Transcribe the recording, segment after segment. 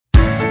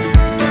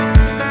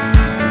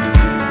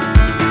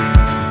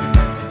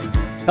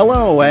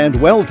Hello and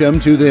welcome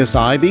to this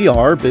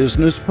IBR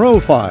Business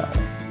Profile,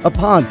 a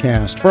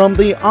podcast from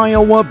the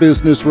Iowa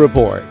Business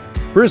Report,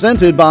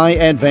 presented by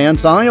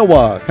Advance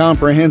Iowa,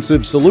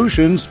 comprehensive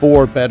solutions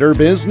for better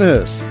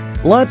business.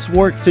 Let's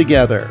work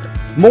together.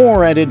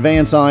 More at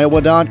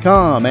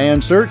advanceiowa.com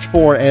and search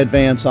for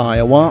Advance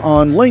Iowa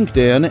on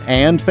LinkedIn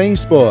and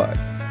Facebook.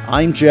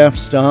 I'm Jeff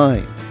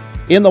Stein.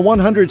 In the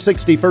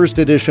 161st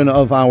edition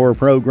of our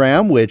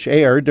program, which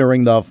aired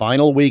during the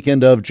final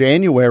weekend of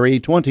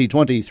January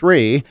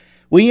 2023,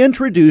 we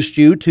introduced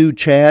you to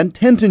Chad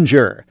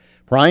Tentinger,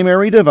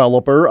 primary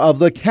developer of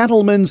the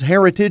Cattlemen's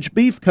Heritage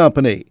Beef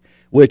Company,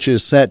 which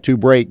is set to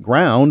break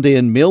ground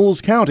in Mills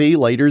County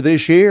later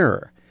this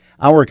year.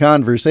 Our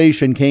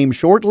conversation came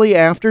shortly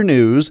after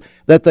news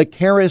that the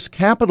Caris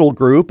Capital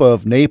Group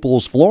of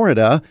Naples,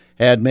 Florida,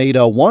 had made a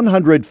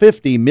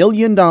 $150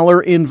 million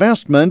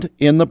investment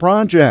in the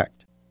project.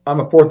 I'm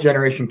a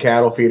fourth-generation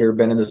cattle feeder,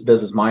 been in this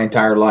business my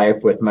entire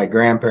life with my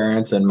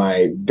grandparents and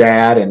my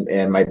dad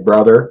and my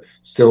brother,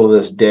 still to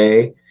this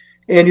day.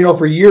 And,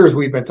 for years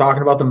we've been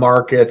talking about the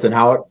markets and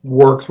how it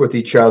works with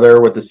each other,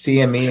 with the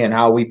CME and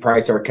how we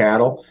price our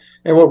cattle.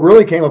 And what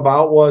really came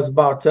about was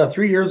about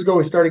 3 years ago,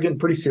 we started getting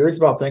pretty serious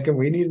about thinking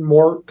we needed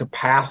more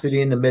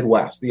capacity in the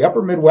Midwest. The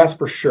upper Midwest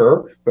for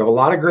sure. We have a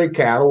lot of great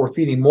cattle. We're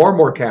feeding more and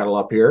more cattle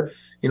up here.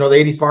 The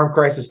 80s farm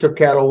crisis took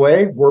cattle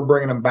away. We're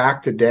bringing them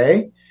back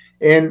today.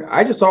 And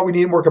I just thought we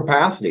needed more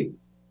capacity.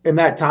 In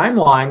that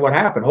timeline, what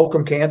happened?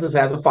 Holcomb, Kansas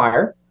has a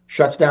fire,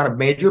 shuts down a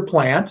major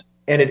plant,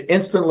 and it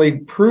instantly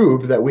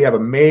proved that we have a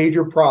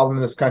major problem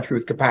in this country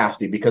with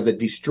capacity because it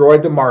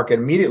destroyed the market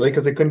immediately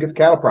because they couldn't get the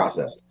cattle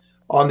processed.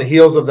 On the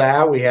heels of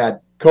that, we had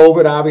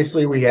COVID,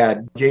 obviously. We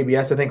had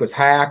JBS, I think, was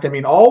hacked.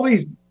 All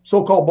these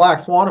so-called black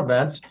swan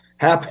events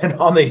happened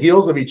on the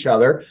heels of each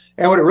other.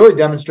 And what it really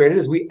demonstrated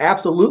is we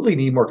absolutely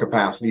need more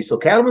capacity. So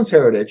Cattlemen's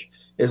Heritage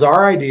is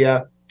our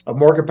idea of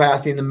more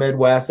capacity in the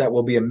Midwest. That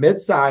will be a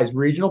mid-sized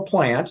regional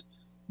plant.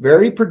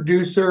 Very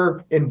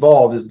producer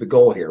involved is the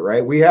goal here,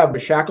 right? We have a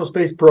shackle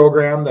space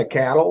program that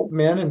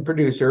cattlemen and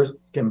producers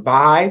can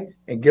buy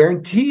and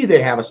guarantee they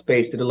have a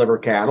space to deliver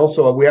cattle.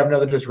 So if we have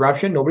another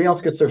disruption, nobody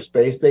else gets their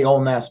space. They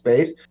own that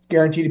space. It's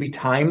guaranteed to be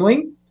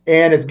timely,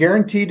 and it's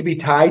guaranteed to be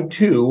tied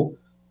to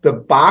the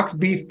box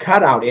beef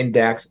cutout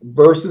index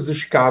versus the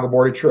Chicago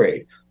Board of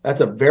Trade.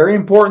 That's a very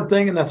important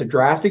thing, and that's a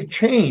drastic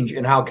change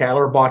in how cattle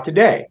are bought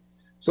today.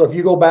 So if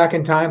you go back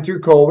in time through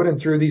COVID and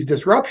through these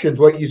disruptions,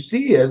 what you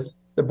see is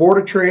the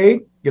Board of Trade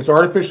gets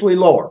artificially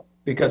lower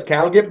because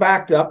cattle get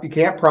backed up. You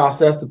can't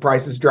process, the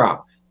prices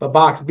drop. But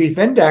box beef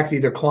index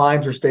either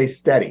climbs or stays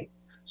steady.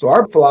 So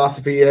our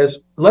philosophy is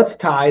let's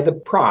tie the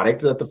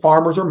product that the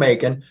farmers are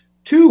making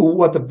to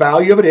what the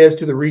value of it is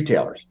to the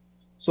retailers.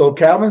 So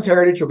Cattlemen's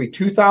Heritage will be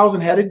 2,000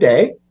 head a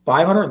day,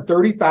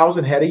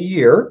 530,000 head a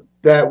year.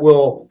 That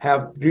will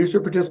have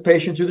producer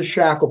participation through the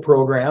shackle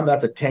program.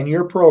 That's a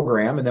 10-year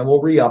program, and then we'll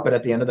re-up it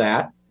at the end of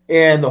that.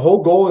 And the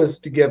whole goal is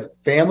to give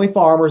family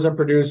farmers and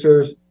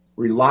producers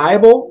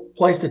reliable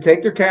place to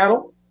take their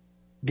cattle,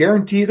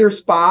 guarantee their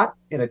spot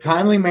in a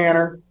timely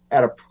manner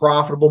at a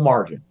profitable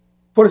margin.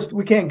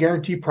 We can't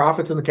guarantee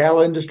profits in the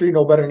cattle industry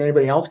no better than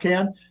anybody else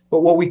can,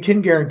 but what we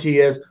can guarantee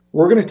is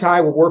we're going to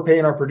tie what we're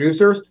paying our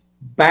producers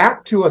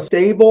back to a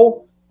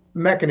stable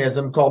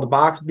mechanism called the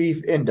box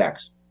beef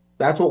index.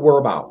 That's what we're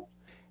about.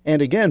 And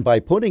again,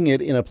 by putting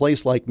it in a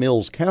place like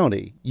Mills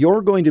County,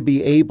 you're going to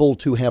be able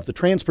to have the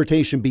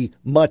transportation be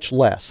much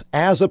less,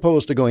 as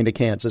opposed to going to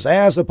Kansas,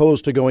 as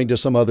opposed to going to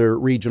some other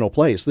regional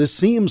place. This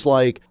seems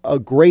like a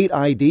great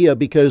idea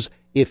because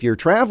if you're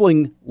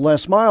traveling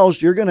less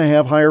miles, you're going to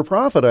have higher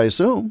profit, I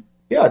assume.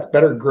 Yeah, it's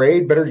better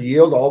grade, better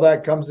yield. All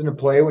that comes into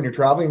play when you're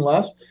traveling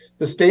less.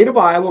 The state of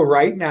Iowa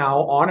right now,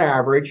 on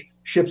average,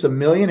 ships 1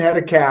 million head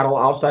of cattle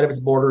outside of its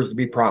borders to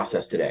be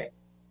processed today.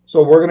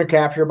 So we're going to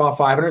capture about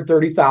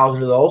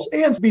 530,000 of those.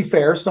 And to be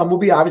fair, some will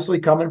be obviously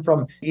coming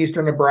from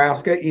eastern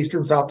Nebraska,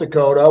 eastern South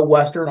Dakota,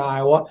 western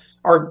Iowa.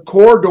 Our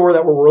corridor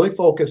that we're really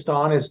focused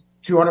on is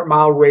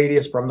 200-mile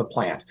radius from the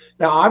plant.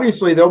 Now,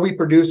 obviously, there'll be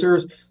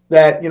producers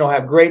that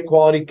have great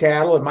quality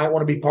cattle and might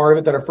want to be part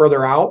of it that are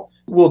further out.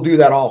 We'll do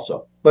that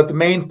also. But the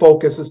main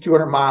focus is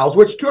 200 miles,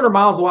 which 200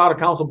 miles out of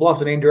Council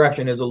Bluffs in any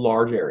direction is a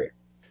large area.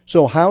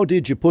 So how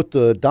did you put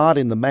the dot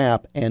in the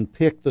map and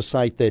pick the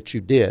site that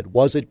you did?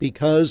 Was it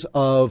because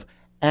of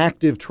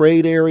active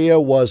trade area?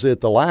 Was it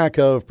the lack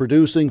of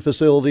producing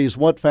facilities?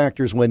 What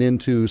factors went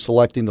into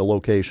selecting the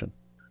location?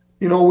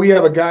 We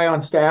have a guy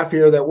on staff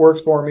here that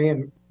works for me.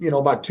 And,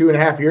 about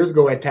 2.5 years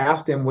ago, I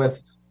tasked him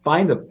with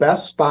find the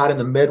best spot in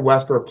the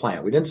Midwest for a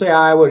plant. We didn't say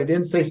Iowa. We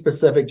didn't say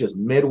specific, just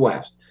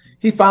Midwest.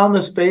 He found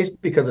this space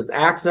because it's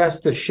access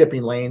to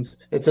shipping lanes.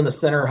 It's in the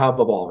center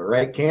hub of all of it,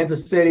 right?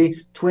 Kansas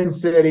City, Twin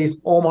Cities,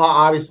 Omaha,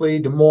 obviously,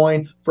 Des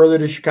Moines, further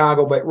to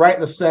Chicago, but right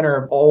in the center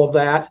of all of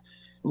that,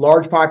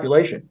 large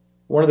population.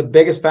 One of the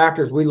biggest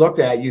factors we looked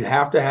at, you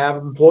have to have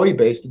an employee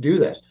base to do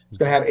this. It's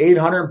going to have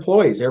 800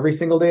 employees every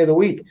single day of the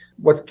week.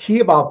 What's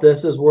key about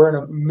this is we're in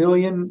a 1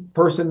 million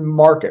person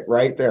market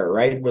right there,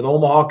 right? With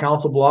Omaha,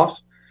 Council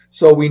Bluffs.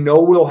 So we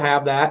know we'll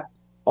have that.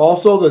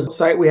 Also, the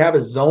site we have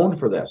is zoned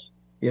for this.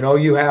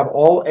 You have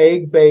all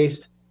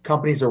egg-based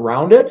companies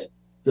around it.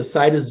 The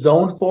site is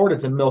zoned for it.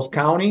 It's in Mills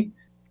County.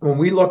 When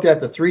we looked at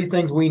the three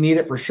things we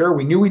needed for sure,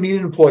 we knew we needed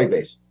an employee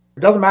base. It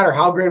doesn't matter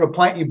how great of a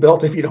plant you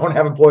built if you don't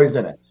have employees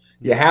in it.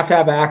 You have to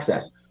have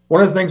access.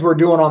 One of the things we're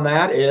doing on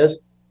that is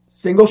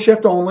single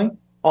shift only,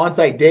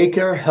 on-site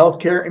daycare,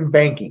 healthcare, and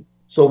banking.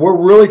 So we're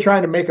really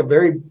trying to make a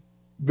very,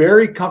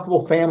 very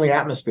comfortable family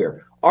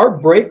atmosphere. Our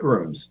break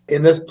rooms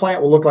in this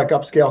plant will look like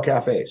upscale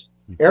cafes.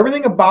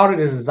 Everything about it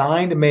is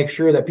designed to make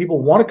sure that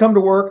people want to come to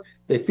work,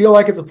 they feel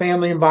like it's a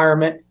family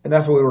environment, and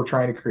that's what we were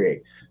trying to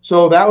create.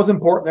 So that was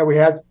important that we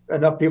had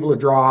enough people to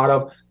draw out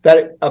of,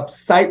 that a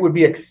site would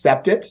be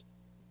accepted,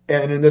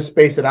 and in this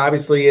space it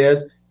obviously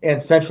is,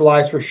 and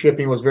centralized for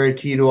shipping was very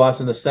key to us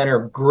in the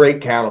center of great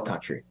cattle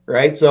country,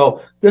 right?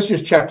 So this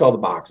just checked all the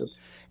boxes.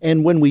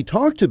 And when we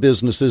talk to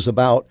businesses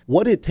about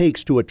what it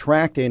takes to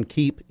attract and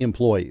keep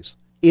employees,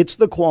 it's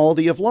the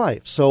quality of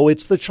life. So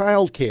it's the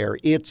child care,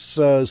 it's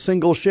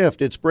single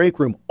shift, it's break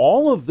room.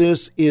 All of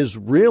this is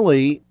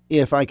really,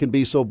 if I can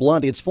be so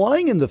blunt, it's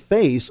flying in the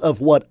face of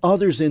what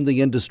others in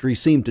the industry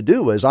seem to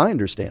do, as I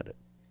understand it.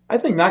 I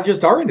think not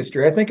just our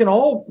industry, I think in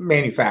all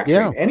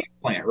manufacturing, any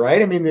plant,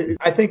 right? I mean,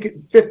 I think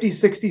 50,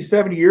 60,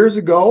 70 years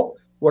ago,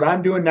 what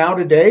I'm doing now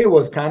today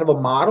was kind of a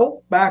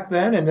model back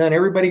then, and then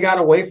everybody got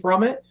away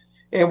from it.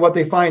 And what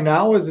they find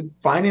now is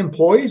find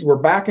employees. We're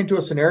back into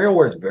a scenario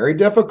where it's very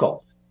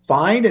difficult.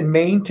 Find and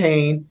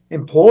maintain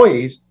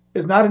employees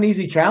is not an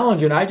easy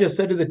challenge. And I just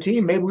said to the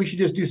team, maybe we should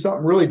just do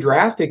something really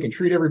drastic and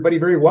treat everybody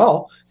very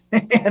well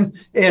and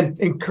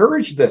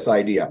encourage this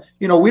idea.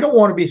 We don't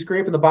want to be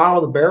scraping the bottom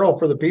of the barrel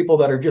for the people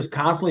that are just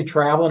constantly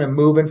traveling and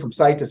moving from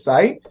site to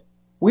site.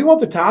 We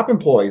want the top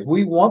employees.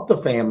 We want the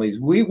families.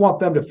 We want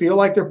them to feel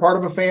like they're part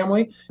of a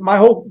family. My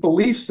whole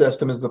belief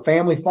system is the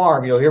family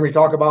farm. You'll hear me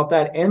talk about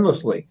that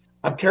endlessly.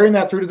 I'm carrying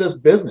that through to this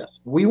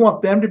business. We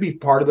want them to be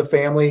part of the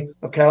family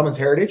of Cattlemen's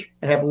Heritage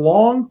and have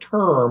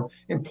long-term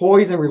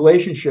employees and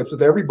relationships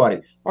with everybody.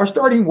 Our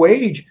starting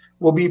wage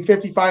will be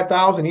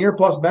 $55,000 a year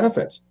plus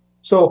benefits.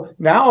 So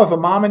now if a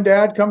mom and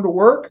dad come to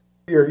work,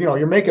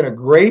 you're making a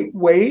great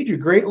wage, a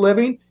great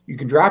living. You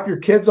can drop your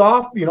kids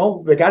off.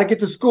 They got to get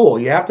to school.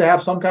 You have to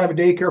have some kind of a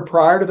daycare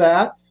prior to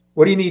that.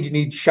 What do you need? You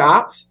need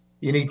shots.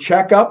 You need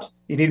checkups.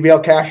 You need to be able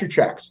to cash your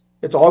checks.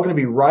 It's all going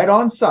to be right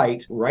on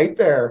site, right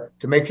there,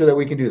 to make sure that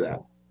we can do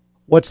that.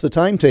 What's the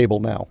timetable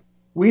now?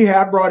 We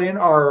have brought in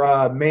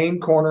our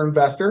main corner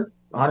investor,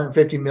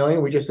 $150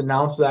 million. We just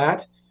announced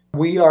that.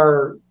 We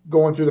are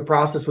going through the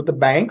process with the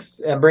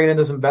banks, and bringing in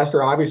this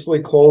investor obviously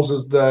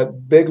closes the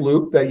big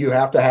loop that you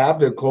have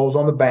to close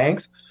on the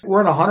banks.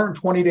 We're in a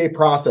 120-day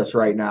process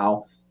right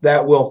now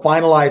that will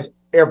finalize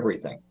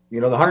everything.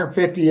 The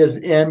 150 is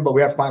in, but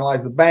we have to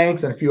finalize the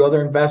banks and a few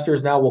other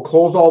investors. Now we'll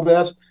close all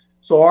this.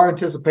 So our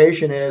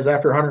anticipation is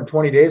after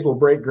 120 days, we'll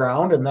break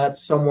ground, and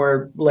that's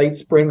somewhere late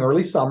spring,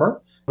 early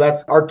summer.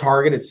 That's our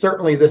target. It's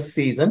certainly this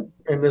season.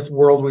 In this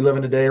world we live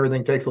in today,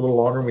 everything takes a little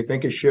longer than we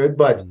think it should.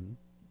 But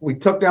we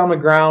took down the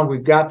ground.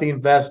 We've got the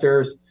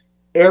investors.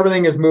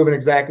 Everything is moving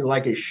exactly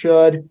like it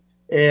should,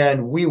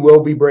 and we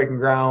will be breaking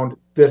ground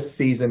this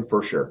season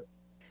for sure.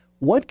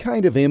 What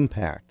kind of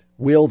impact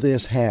will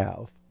this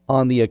have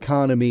on the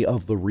economy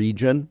of the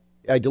region?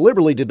 I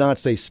deliberately did not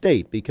say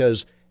state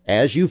because,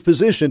 as you've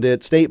positioned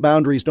it, state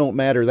boundaries don't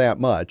matter that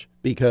much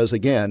because,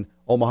 again,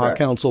 Omaha, right.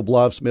 Council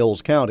Bluffs,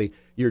 Mills County,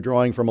 you're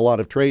drawing from a lot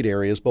of trade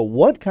areas. But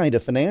what kind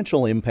of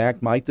financial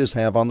impact might this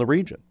have on the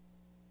region?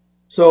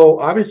 So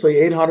obviously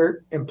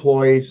 800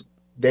 employees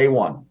day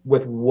one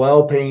with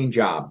well-paying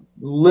job,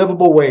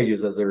 livable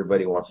wages, as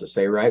everybody wants to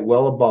say, right?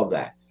 Well above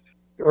that.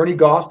 Ernie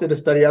Goss did a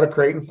study out of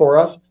Creighton for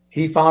us.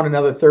 He found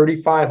another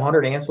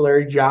 3,500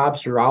 ancillary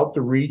jobs throughout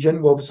the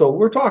region. Well, so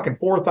we're talking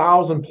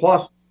 4,000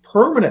 plus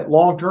permanent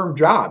long-term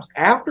jobs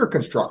after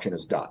construction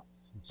is done.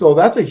 So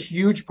that's a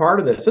huge part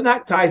of this. And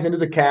that ties into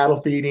the cattle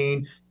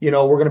feeding. We're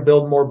going to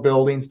build more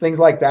buildings. Things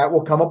like that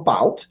will come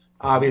about,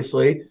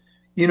 obviously.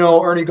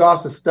 Ernie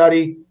Goss's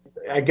study,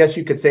 I guess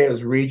you could say it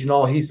was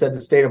regional. He said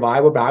the state of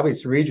Iowa, but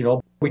obviously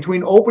regional.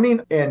 Between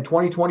opening and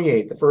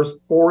 2028, the first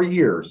 4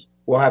 years,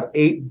 we'll have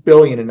 $8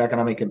 billion in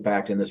economic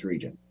impact in this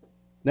region.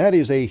 That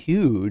is a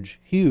huge,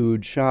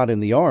 huge shot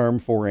in the arm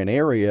for an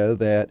area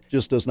that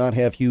just does not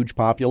have huge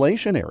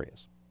population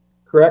areas.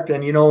 Correct.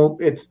 And,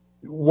 it's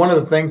one of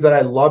the things that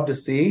I love to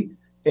see,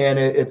 and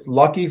it's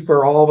lucky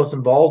for all of us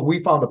involved.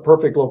 We found the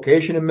perfect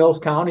location in Mills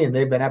County, and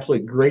they've been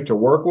absolutely great to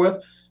work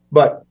with.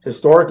 But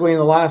historically, in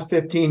the last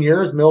 15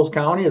 years, Mills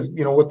County is,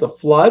 with the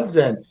floods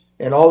and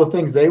all the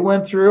things they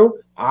went through,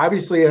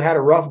 obviously it had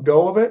a rough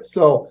go of it.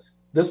 So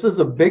this is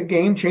a big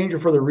game changer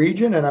for the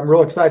region, and I'm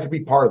real excited to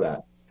be part of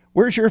that.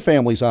 Where's your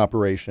family's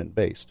operation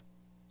based?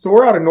 So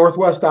we're out of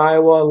northwest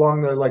Iowa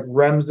along the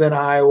Remsen,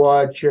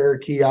 Iowa,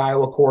 Cherokee,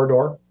 Iowa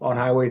corridor on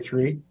Highway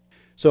 3.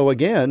 So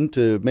again,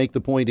 to make the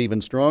point even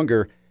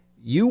stronger,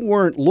 you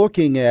weren't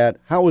looking at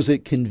how is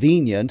it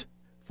convenient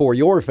for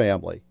your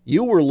family.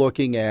 You were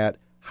looking at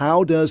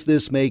how does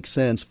this make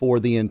sense for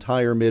the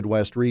entire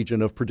Midwest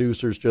region of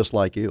producers just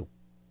like you?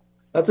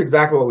 That's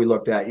exactly what we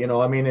looked at.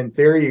 In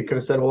theory, you could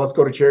have said, well, let's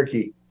go to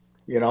Cherokee.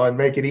 and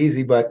make it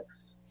easy. But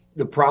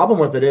the problem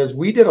with it is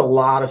we did a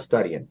lot of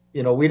studying.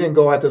 We didn't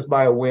go at this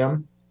by a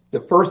whim.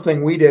 The first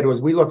thing we did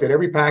was we looked at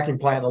every packing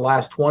plant in the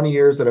last 20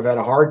 years that have had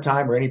a hard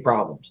time or any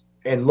problems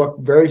and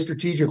looked very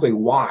strategically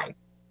why.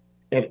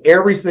 And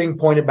everything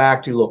pointed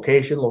back to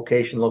location,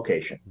 location,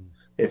 location.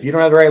 If you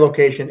don't have the right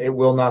location, it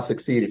will not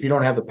succeed. If you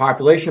don't have the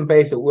population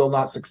base, it will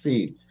not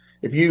succeed.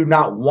 If you do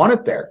not want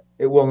it there,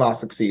 it will not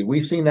succeed.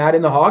 We've seen that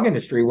in the hog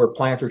industry where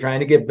plants were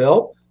trying to get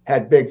built,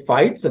 had big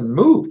fights, and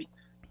moved.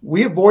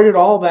 We avoided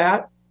all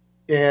that.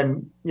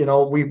 And,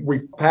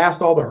 we've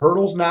passed all the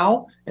hurdles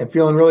now and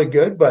feeling really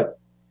good. But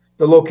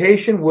the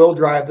location will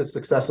drive the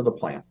success of the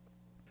plant.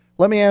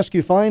 Let me ask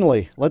you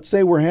finally, let's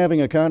say we're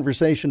having a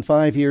conversation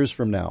 5 years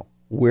from now.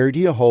 Where do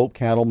you hope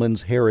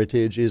Cattlemen's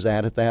Heritage is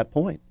at that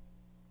point?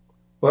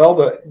 Well,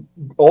 the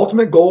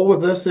ultimate goal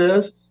with this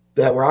is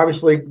that we're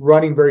obviously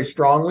running very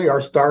strongly.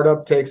 Our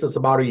startup takes us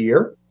about a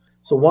year.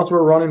 So once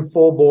we're running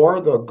full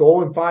bore, the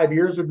goal in 5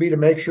 years would be to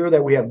make sure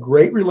that we have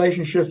great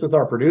relationships with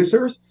our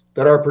producers,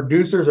 that our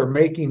producers are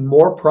making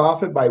more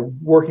profit by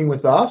working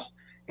with us.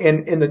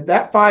 And in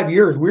that 5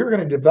 years, we're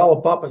going to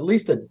develop up at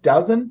least a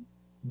dozen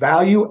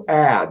value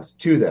adds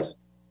to this.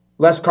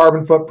 Less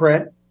carbon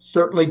footprint,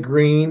 certainly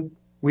green.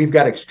 We've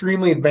got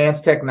extremely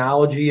advanced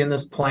technology in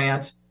this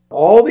plant.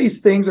 All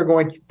these things are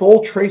going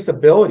full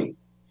traceability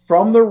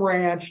from the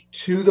ranch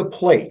to the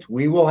plate.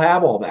 We will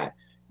have all that.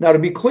 Now, to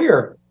be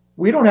clear,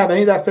 we don't have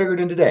any of that figured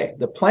in today.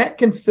 The plant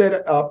can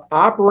sit up,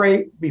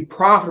 operate, be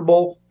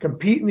profitable,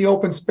 compete in the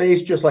open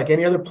space just like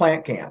any other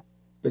plant can.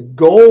 The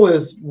goal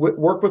is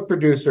work with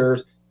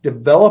producers,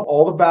 develop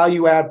all the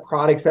value add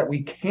products that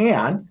we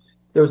can.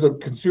 There's a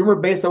consumer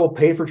base that will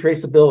pay for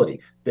traceability.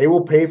 They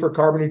will pay for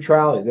carbon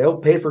neutrality. They'll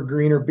pay for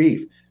greener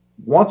beef.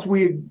 Once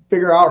we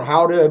figure out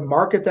how to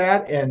market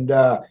that and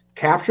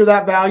capture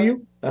that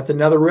value, that's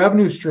another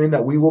revenue stream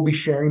that we will be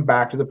sharing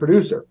back to the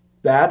producer.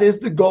 That is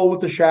the goal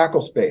with the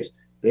shackle space.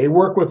 They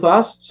work with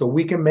us so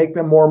we can make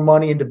them more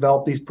money and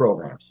develop these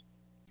programs.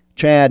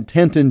 Chad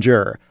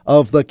Tentinger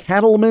of the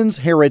Cattlemen's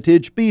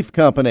Heritage Beef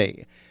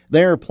Company.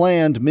 Their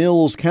planned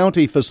Mills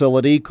County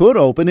facility could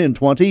open in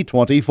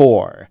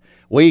 2024.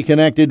 We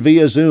connected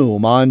via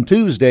Zoom on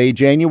Tuesday,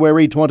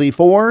 January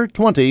 24,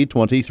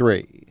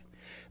 2023.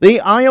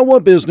 The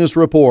Iowa Business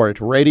Report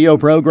radio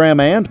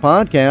program and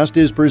podcast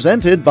is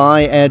presented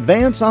by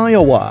Advance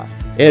Iowa,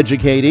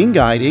 educating,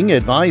 guiding,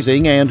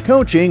 advising, and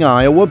coaching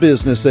Iowa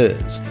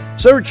businesses.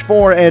 Search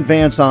for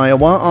Advance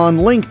Iowa on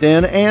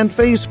LinkedIn and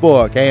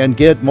Facebook and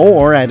get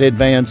more at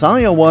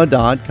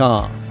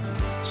advanceiowa.com.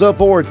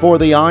 Support for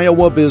the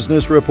Iowa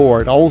Business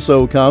Report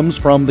also comes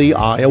from the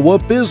Iowa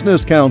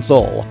Business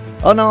Council,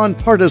 a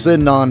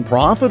nonpartisan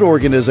nonprofit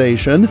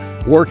organization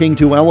working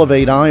to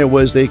elevate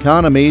Iowa's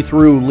economy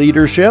through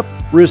leadership,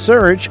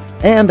 research,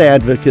 and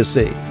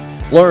advocacy.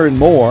 Learn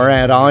more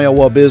at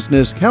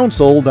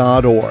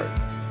iowabusinesscouncil.org.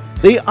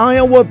 The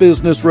Iowa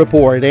Business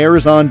Report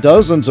airs on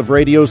dozens of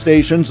radio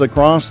stations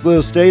across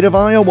the state of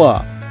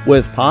Iowa,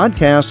 with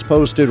podcasts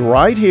posted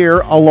right here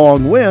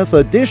along with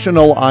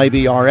additional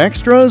IBR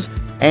extras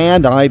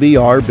and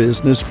IBR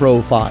business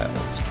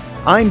profiles.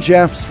 I'm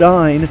Jeff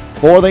Stein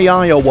for the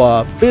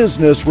Iowa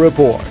Business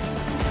Report.